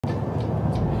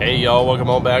Hey y'all,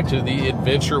 welcome on back to the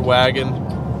Adventure Wagon.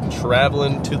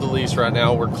 Traveling to the lease right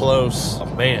now. We're close. Oh,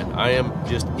 man, I am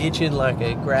just itching like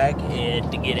a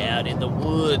crackhead to get out in the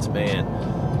woods,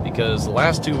 man. Because the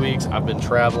last 2 weeks I've been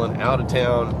traveling out of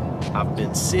town. I've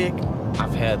been sick.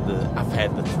 I've had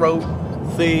the throat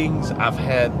things. I've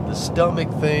had the stomach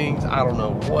things. I don't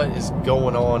know what is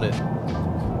going on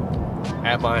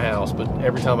at my house, but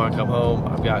every time I come home,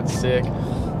 I've gotten sick.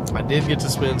 I did get to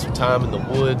spend some time in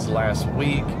the woods last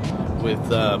week with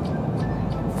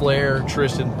Flair,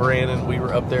 Tristan, Brandon. We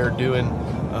were up there doing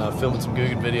filming some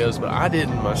GOOGAN videos, but I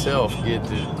didn't myself get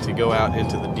to go out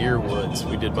into the deer woods.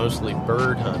 We did mostly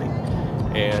bird hunting,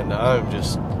 and I'm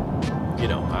just, you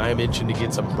know, I'm itching to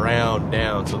get some brown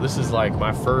down. So this is like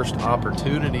my first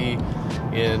opportunity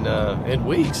in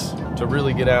weeks to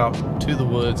really get out to the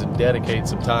woods and dedicate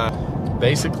some time.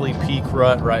 Basically peak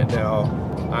rut right now.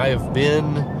 I have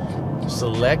been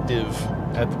selective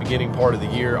at the beginning part of the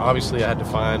year. Obviously I had to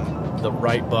find the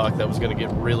right buck that was going to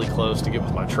get really close to get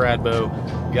with my trad bow.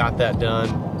 Got that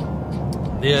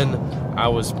done. Then I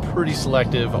was pretty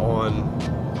selective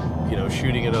on, you know,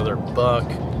 shooting another buck.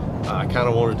 I kind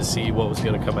of wanted to see what was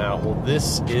going to come out. Well,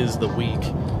 this is the week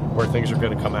where things are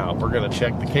going to come out. We're going to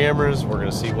check the cameras. We're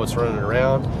going to see what's running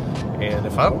around. And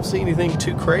if I don't see anything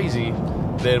too crazy,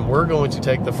 then we're going to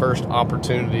take the first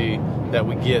opportunity that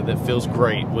we get that feels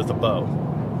great with a bow.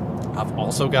 I've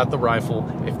also got the rifle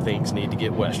if things need to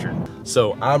get western.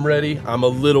 So I'm ready. I'm a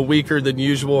little weaker than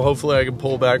usual. Hopefully I can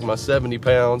pull back my 70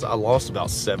 pounds. I lost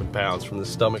about 7 pounds from the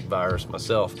stomach virus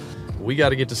myself. We got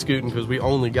to get to scooting because we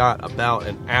only got about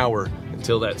an hour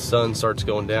until that sun starts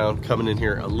going down. Coming in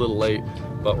here a little late,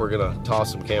 but we're gonna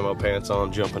toss some camo pants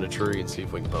on, jump in a tree, and see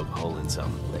if we can poke a hole in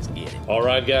something. Let's get it. All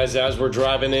right, guys, as we're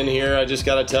driving in here, I just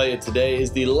gotta tell you, today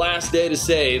is the last day to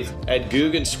save at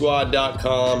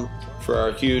GOOGANSquad.com for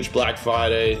our huge Black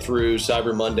Friday through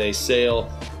Cyber Monday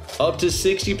sale. Up to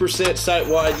 60%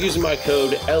 site-wide using my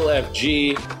code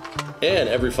LFG. And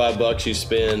every $5 you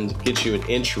spend gets you an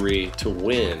entry to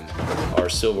win our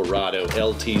Silverado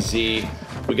LTZ.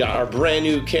 We got our brand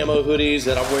new camo hoodies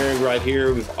that I'm wearing right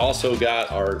here. We've also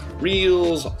got our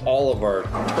reels, all of our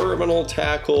terminal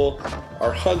tackle,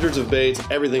 our hundreds of baits.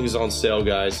 Everything is on sale,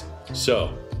 guys.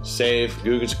 So save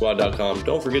GOOGANSquad.com.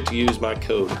 Don't forget to use my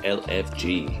code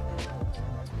LFG.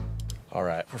 All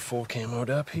right, we're full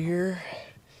camoed up here.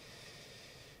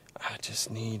 I just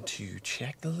need to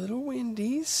check the little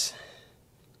windies.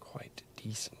 Quite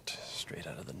decent, straight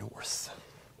out of the north,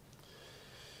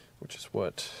 which is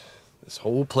what this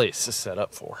whole place is set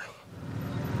up for.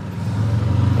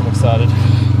 I'm excited.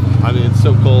 I mean, it's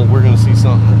so cold. We're gonna see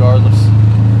something regardless.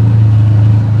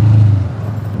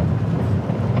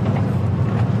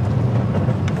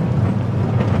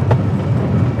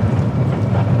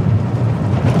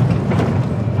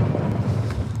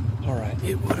 All right,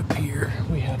 it would appear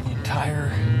we have the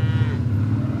entire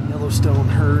Yellowstone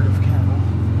herd of cattle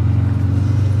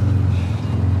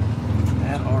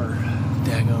at our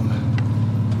daggum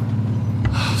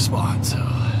spot, so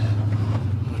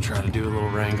I'm gonna try to do a little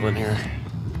wrangling here.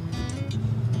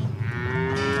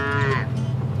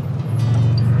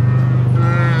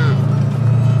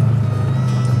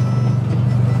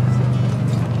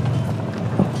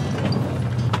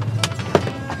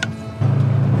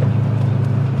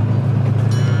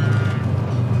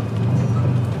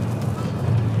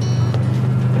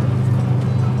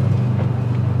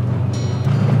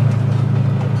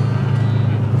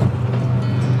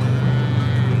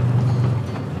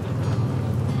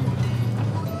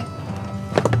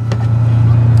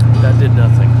 Did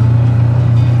nothing.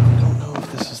 I don't know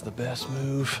if this is the best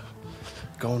move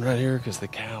going right here because the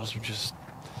cows are just,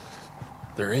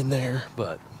 they're in there,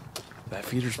 but that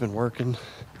feeder's been working.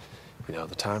 You know,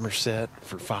 the timer's set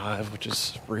for 5, which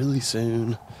is really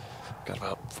soon. Got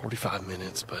about 45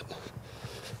 minutes, but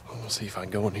I'm gonna see if I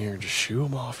can go in here and just shoo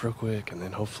them off real quick, and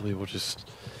then hopefully we'll just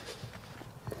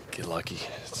get lucky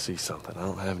and see something. I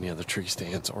don't have any other tree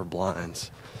stands or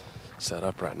blinds set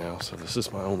up right now, so this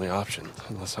is my only option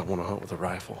unless I want to hunt with a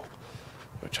rifle,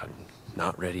 which I'm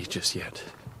not ready just yet.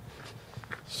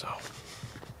 So I'll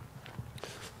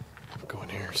go in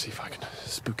here and see if I can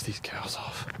spook these cows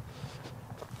off.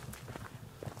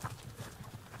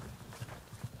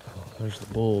 Oh, there's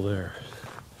the bull there.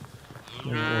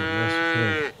 Yep.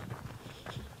 Yep.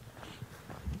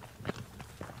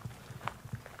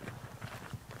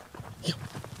 Yep.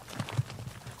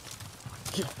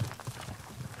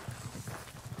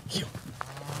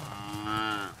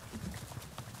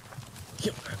 Yep.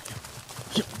 Yep.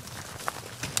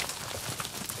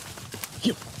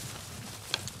 Yep.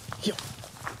 Yep.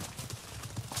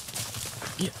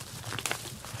 Yep.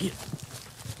 Yep.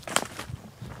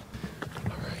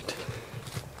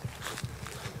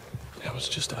 it's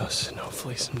just us and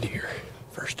hopefully some deer.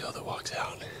 First doe that walks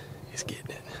out is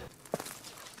getting it.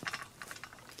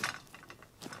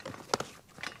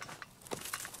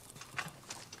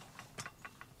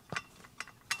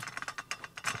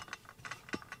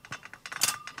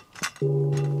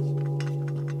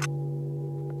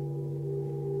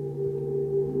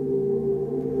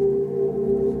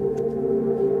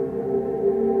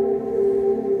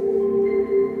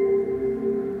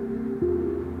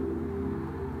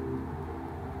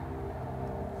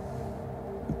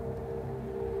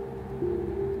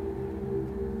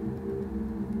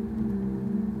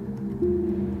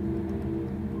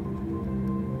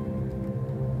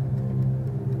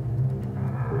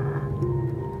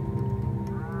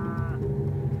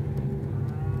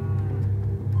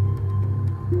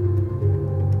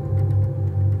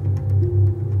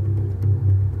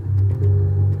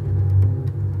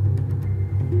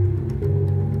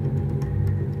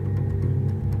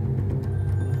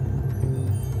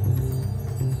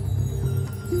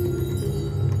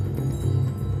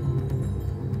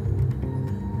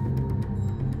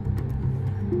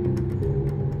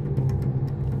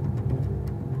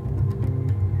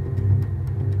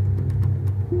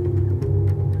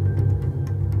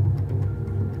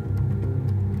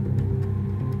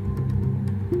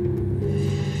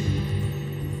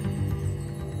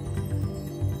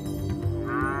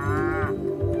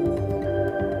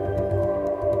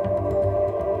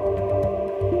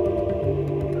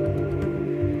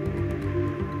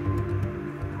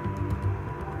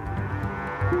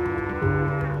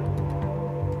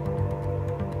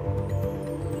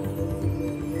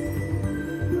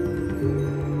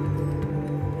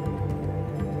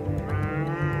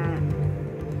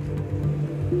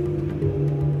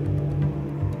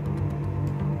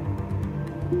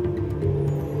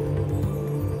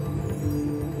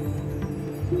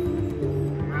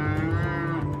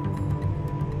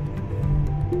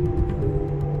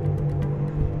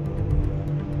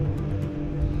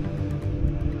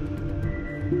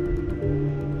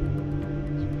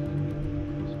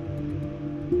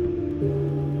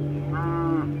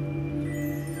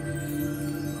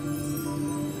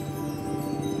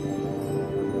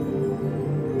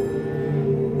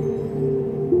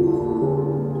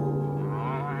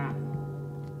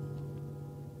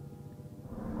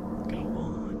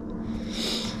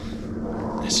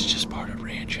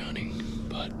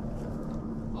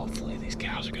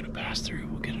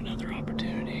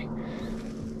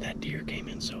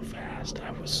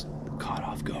 I was caught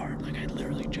off guard, like I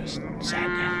literally just sat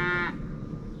down.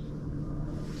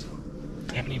 So,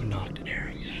 I haven't even knocked an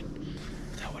arrow yet.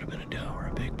 That would have been a doe or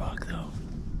a big buck though.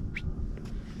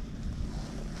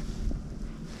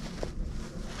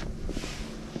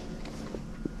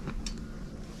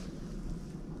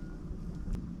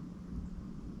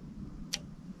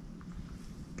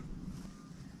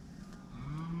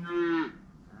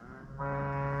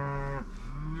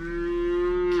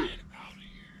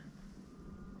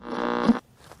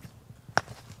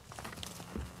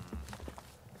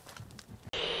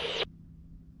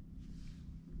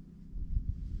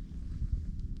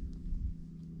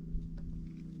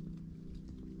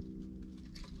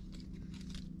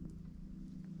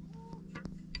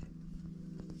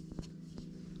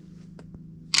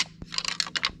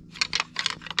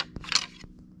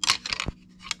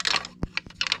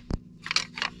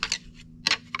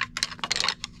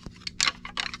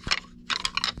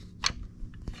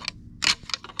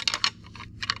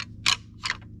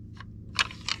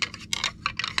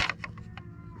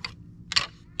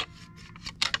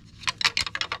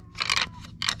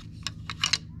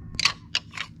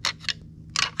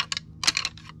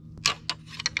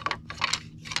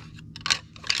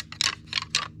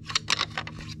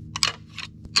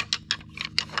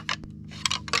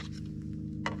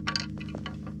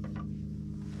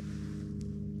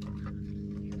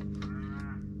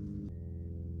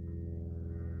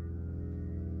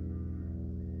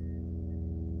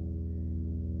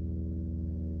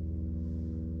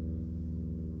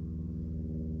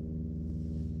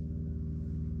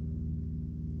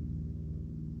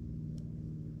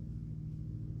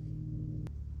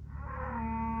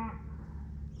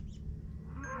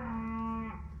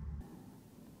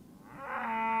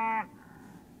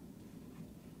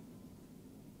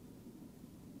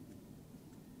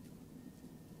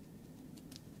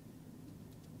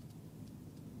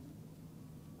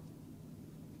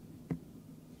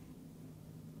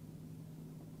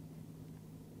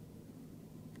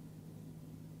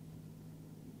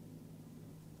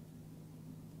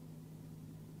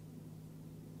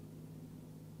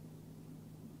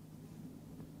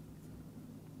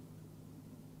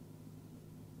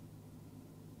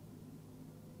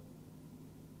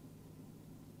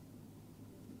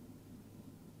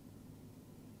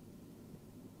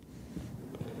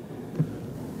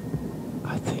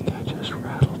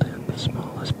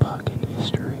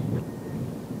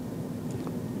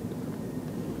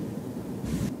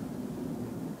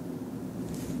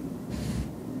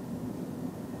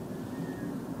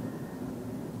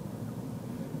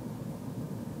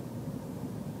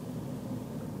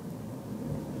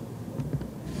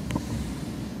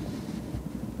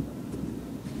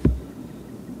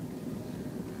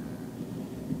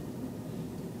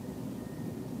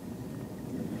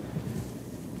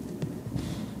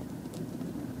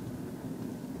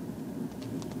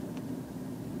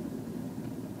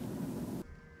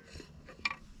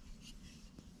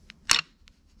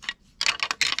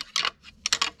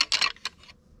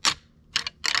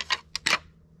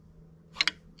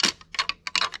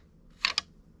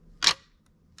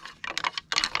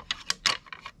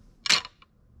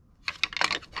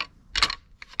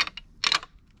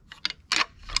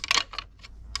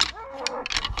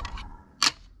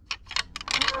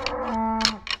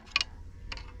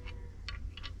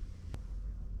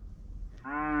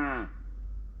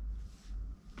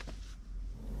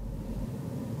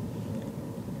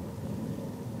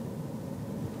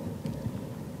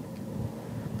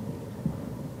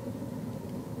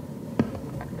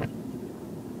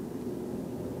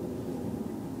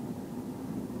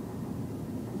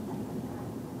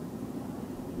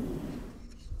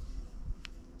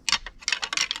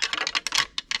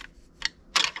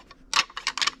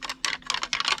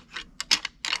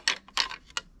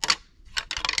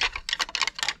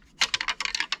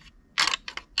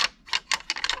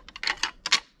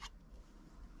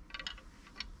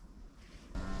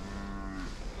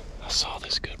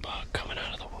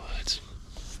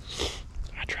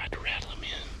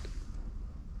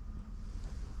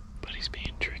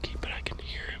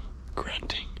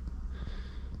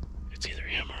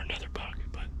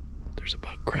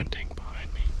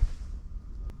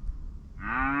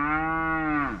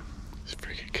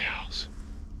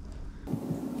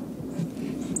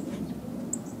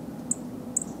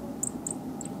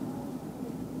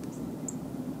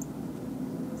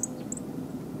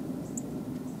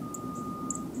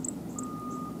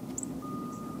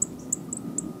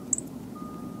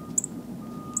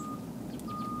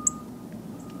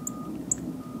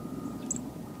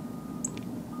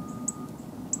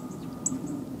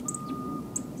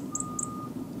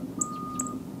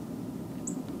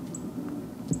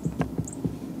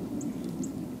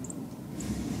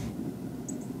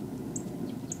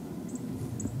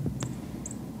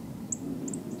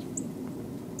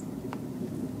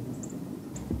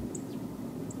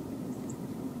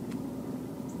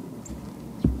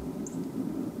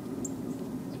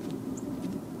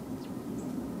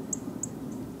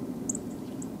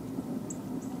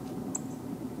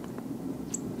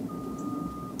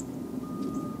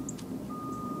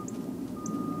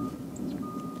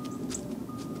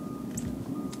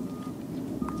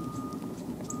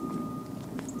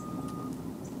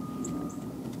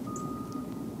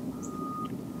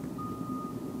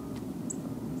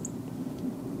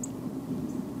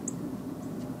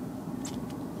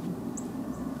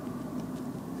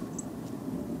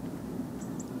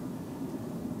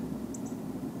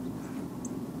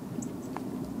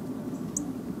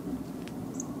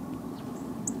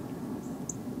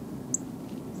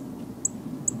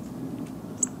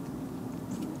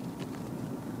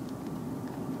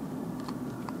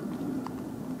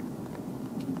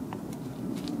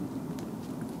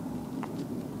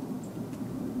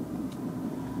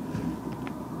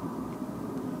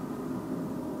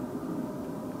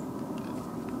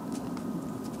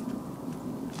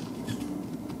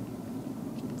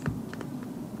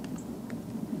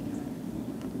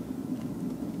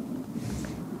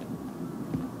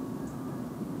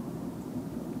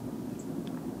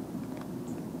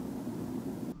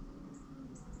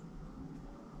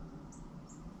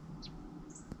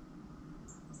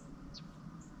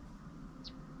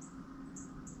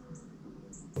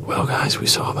 Well, guys, we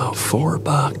saw about 4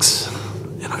 bucks,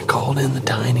 and I called in the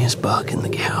tiniest buck in the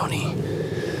county.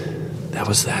 That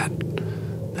was that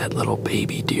little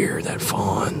baby deer, that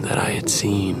fawn that I had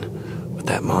seen with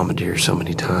that mama deer so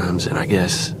many times, and I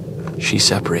guess she's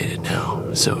separated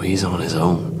now, so he's on his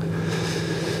own.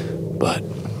 But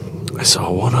I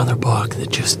saw one other buck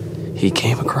that he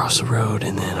came across the road,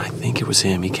 and then I think it was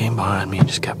him. He came behind me and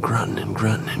just kept grunting and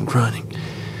grunting and grunting.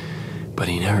 But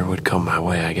he never would come my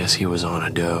way. I guess he was on a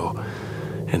doe.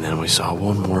 And then we saw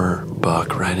one more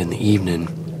buck right in the evening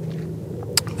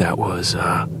that was, he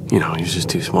was just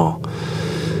too small.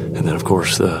 And then, of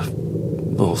course, the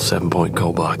little 7-point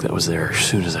coal buck that was there as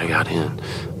soon as I got in.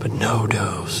 But no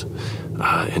does,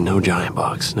 and no giant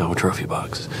bucks, no trophy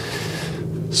bucks.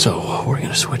 So we're going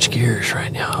to switch gears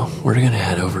right now. We're going to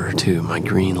head over to my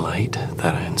green light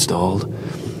that I installed,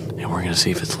 and we're going to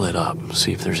see if it's lit up,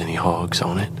 see if there's any hogs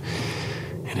on it.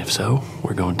 And if so,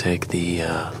 we're going to take the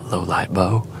low light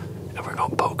bow, and we're going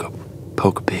to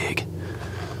poke a pig.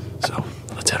 So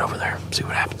let's head over there, see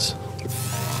what happens.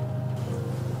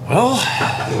 Well,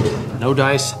 no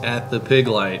dice at the pig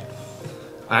light.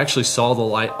 I actually saw the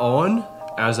light on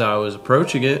as I was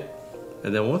approaching it.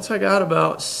 And then once I got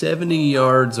about 70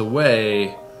 yards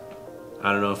away,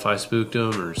 I don't know if I spooked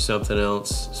him or something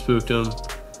else spooked him.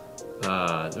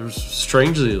 There was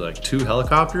strangely like 2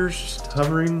 helicopters just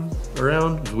hovering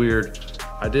around. It was weird.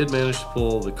 I did manage to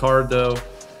pull the card though.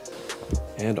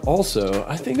 And also,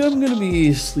 I think I'm gonna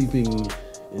be sleeping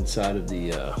inside of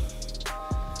the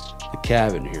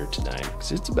cabin here tonight,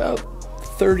 because it's about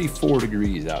 34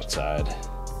 degrees outside.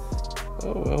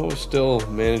 Oh, well, we're still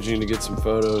managing to get some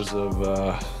photos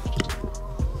of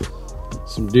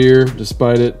some deer,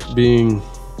 despite it being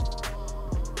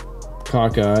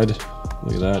cockeyed.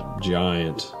 Look at that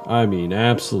giant. I mean,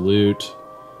 absolute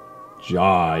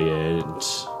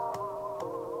giant.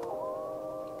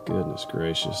 Goodness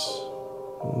gracious.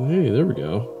 Well, hey, there we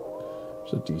go.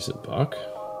 There's a decent buck.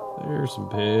 There's some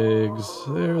pigs.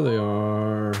 There they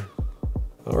are.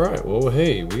 All right, well,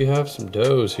 hey, we have some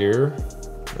does here.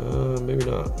 Maybe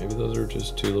not. Maybe those are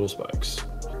just 2 little spikes.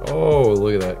 Oh,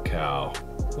 look at that cow.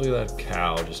 Look at that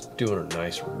cow just doing a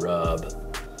nice rub.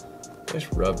 Nice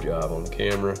rub job on the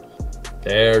camera.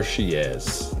 There she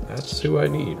is. That's who I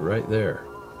need right there.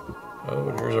 Oh,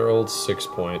 and here's our old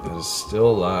 6-point that is still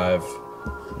alive.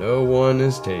 No one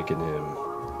is taking him.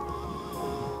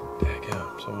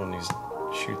 Daggum, someone needs to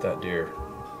shoot that deer.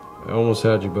 I almost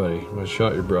had you, buddy. I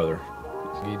shot your brother.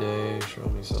 D-Day, show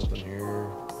me something here.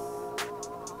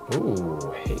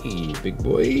 Oh, hey, big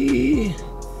boy.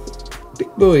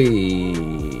 Big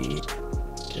boy.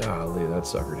 Golly, that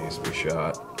sucker needs to be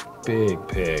shot. Big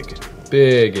pig.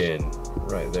 Big in.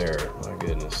 Right there. My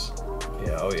goodness.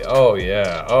 Yeah, oh yeah. Oh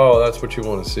yeah. Oh, that's what you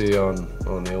want to see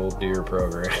on the old deer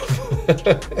program.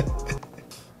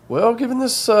 Well, given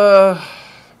this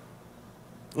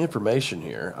information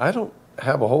here, I don't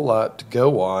have a whole lot to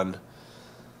go on.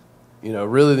 You know,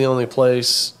 really the only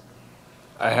place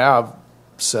I have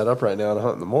set up right now to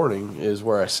hunt in the morning is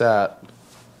where I sat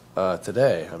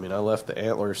today. I mean, I left the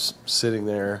antlers sitting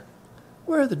there.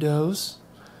 Where are the does?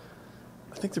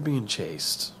 I think they're being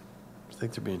chased. I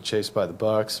think they're being chased by the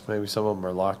bucks. Maybe some of them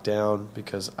are locked down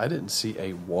because I didn't see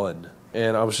a one.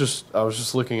 And I was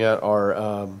just looking at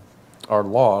our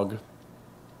log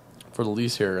for the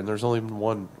lease here, and there's only been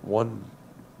one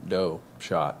doe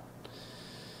shot.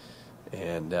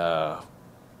 And I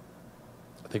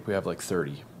think we have like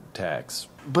 30 tags.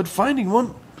 But finding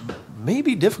one may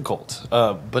be difficult.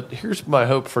 But here's my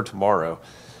hope for tomorrow.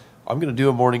 I'm going to do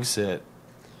a morning sit,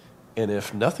 and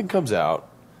if nothing comes out,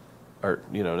 or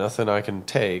nothing I can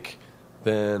take,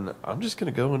 then I'm just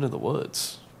going to go into the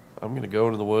woods. I'm going to go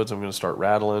into the woods. I'm going to start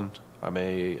rattling. I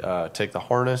may take the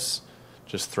harness,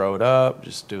 just throw it up,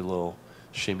 just do a little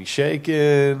shimmy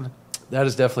shaking. That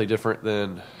is definitely different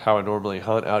than how I normally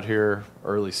hunt out here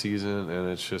early season, and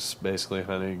it's just basically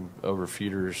hunting over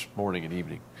feeders morning and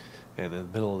evening. And in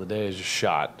the middle of the day is just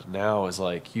shot. Now is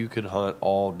like you can hunt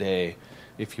all day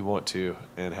if you want to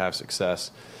and have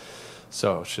success.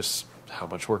 So it's just how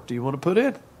much work do you want to put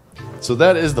in? So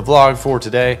that is the vlog for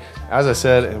today. As I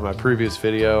said in my previous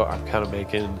video, I'm kind of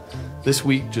making this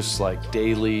week just like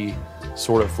daily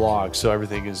sort of vlogs. So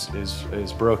everything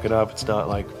is broken up. It's not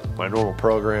like my normal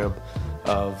program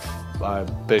of I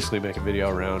basically make a video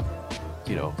around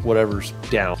whatever's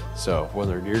down. So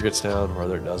whether a deer gets down,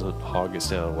 whether it doesn't, hog gets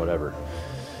down, whatever,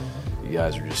 you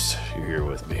guys are you're here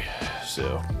with me.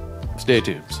 So stay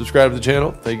tuned, subscribe to the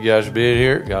channel. Thank you guys for being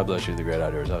here. God bless you in the great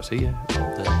outdoors. I'll see you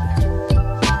all day.